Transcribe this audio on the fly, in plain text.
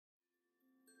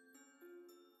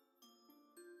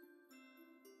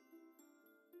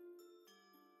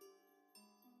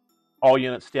All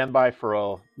units stand by for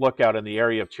a lookout in the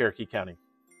area of Cherokee County.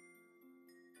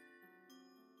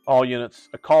 All units,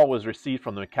 a call was received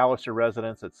from the McAllister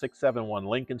residence at 671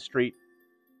 Lincoln Street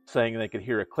saying they could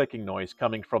hear a clicking noise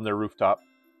coming from their rooftop.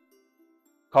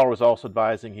 Caller was also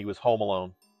advising he was home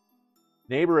alone.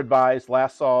 Neighbor advised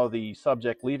last saw the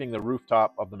subject leaving the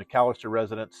rooftop of the McAllister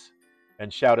residence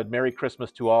and shouted Merry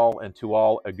Christmas to all and to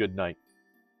all a good night.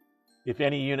 If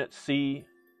any units see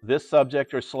this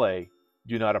subject or sleigh,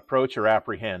 do not approach or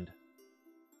apprehend.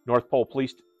 North Pole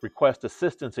Police request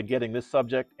assistance in getting this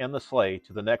subject and the sleigh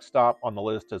to the next stop on the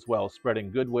list, as well as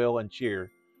spreading goodwill and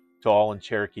cheer to all in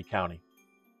Cherokee County.